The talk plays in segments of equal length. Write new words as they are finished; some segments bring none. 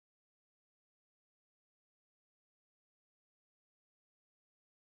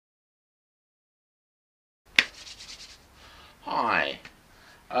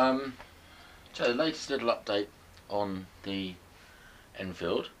Um, so the latest little update on the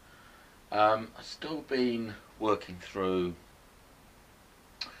Enfield. I've still been working through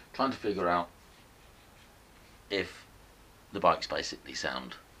trying to figure out if the bike's basically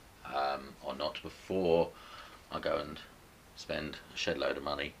sound or not before I go and spend a shed load of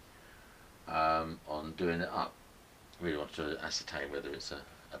money on doing it up. Really want to ascertain whether it's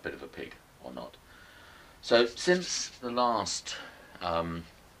a bit of a pig or not. So since the last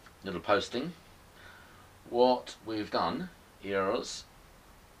little posting, what we've done is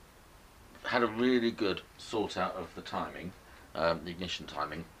had a really good sort out of the timing, the ignition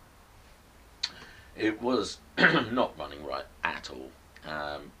timing. It was not running right at all,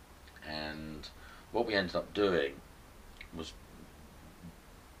 and what we ended up doing was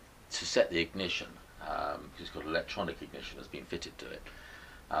to set the ignition, because it's got electronic ignition that's been fitted to it.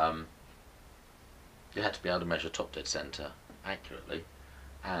 You had to be able to measure top dead centre accurately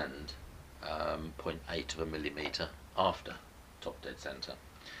and 0.8 of a millimetre after top dead centre.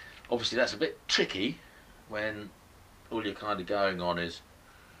 Obviously that's a bit tricky when all you're kind of going on is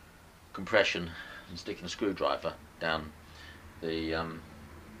compression and sticking a screwdriver down the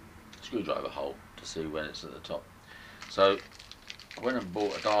screwdriver hole to see when it's at the top. So I went and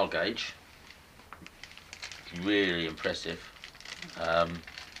bought a dial gauge, really impressive,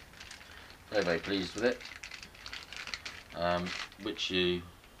 very pleased with it, which you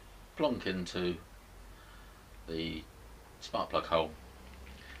plonk into the spark plug hole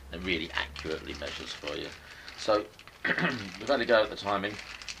and really accurately measures for you. So we've had a go at the timing.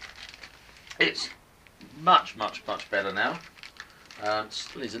 It's much better now.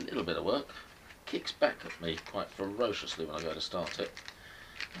 Still needs a little bit of work. Kicks back at me quite ferociously when I go to start it.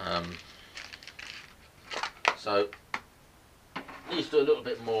 So needs to do a little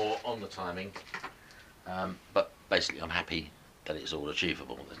bit more on the timing, but basically I'm happy that it's all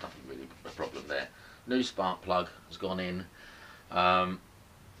achievable. There's nothing really a problem there. New spark plug has gone in.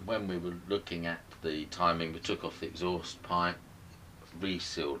 When we were looking at the timing, we took off the exhaust pipe,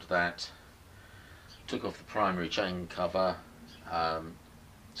 resealed that, took off the primary chain cover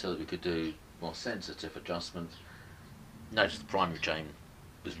so that we could do more sensitive adjustments. Noticed the primary chain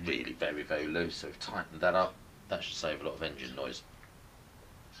was really very loose, so we've tightened that up. That should save a lot of engine noise.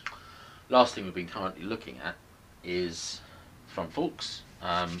 Last thing we've been currently looking at is front forks.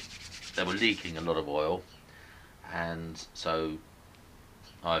 They were leaking a lot of oil, and so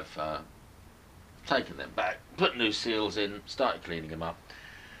I've taken them back, put new seals in, started cleaning them up.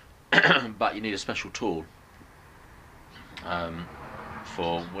 But you need a special tool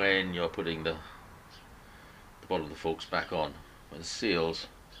for when you're putting the bottom of the forks back on. When the seals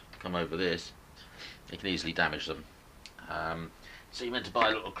come over this, you can easily damage them. So you're meant to buy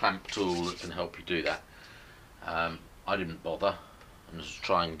a little clamp tool that can help you do that. I didn't bother. I was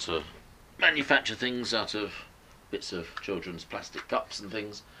trying to manufacture things out of bits of children's plastic cups and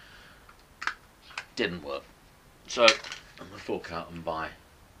things. Didn't work. So I'm going to fork out and buy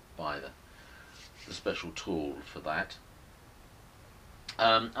the special tool for that.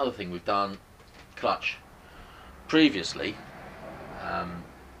 Other thing we've done, clutch. Previously,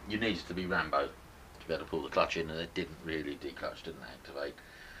 you needed to be Rambo to be able to pull the clutch in, and it didn't really declutch, didn't activate.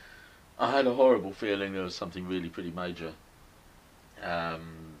 I had a horrible feeling there was something really pretty major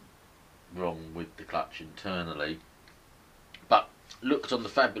wrong with the clutch internally, but looked on the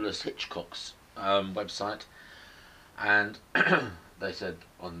fabulous Hitchcock's website, and they said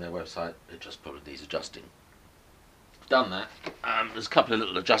on their website it just probably needs adjusting. Done that. There's a couple of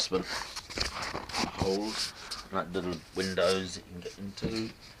little adjustment holes, like little windows that you can get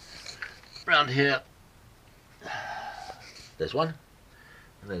into. Around here, there's one,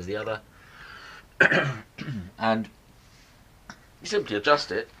 and there's the other. And you simply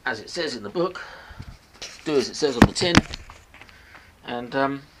adjust it as it says in the book, do as it says on the tin,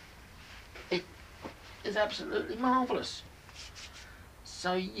 and it is absolutely marvellous.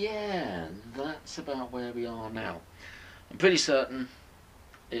 So yeah, that's about where we are now. I'm pretty certain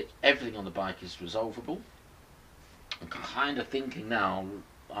everything on the bike is resolvable. I'm kind of thinking now,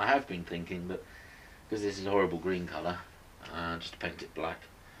 I have been thinking that because this is a horrible green colour, just to paint it black.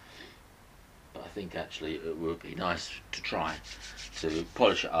 But I think actually it would be nice to try to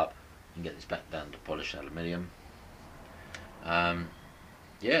polish it up and get this back down to polished aluminium.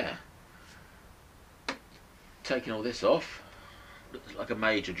 Yeah, taking all this off looks like a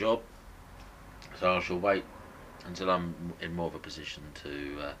major job, so I shall wait until I'm in more of a position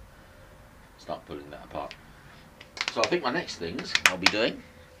to start pulling that apart. So I think my next things I'll be doing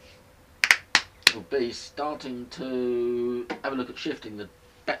will be starting to have a look at shifting the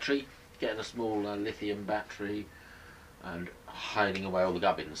battery, getting a small lithium battery, and hiding away all the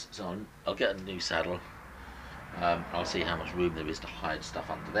gubbins. So I'll get a new saddle. I'll see how much room there is to hide stuff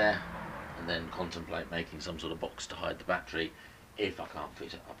under there, and then contemplate making some sort of box to hide the battery if I can't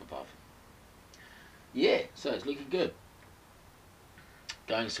fit it up above. Yeah, so it's looking good.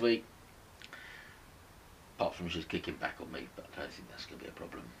 Going sweet. Apart from she's kicking back on me, but I don't think that's going to be a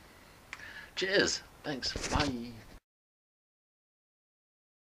problem. Cheers. Thanks. Bye.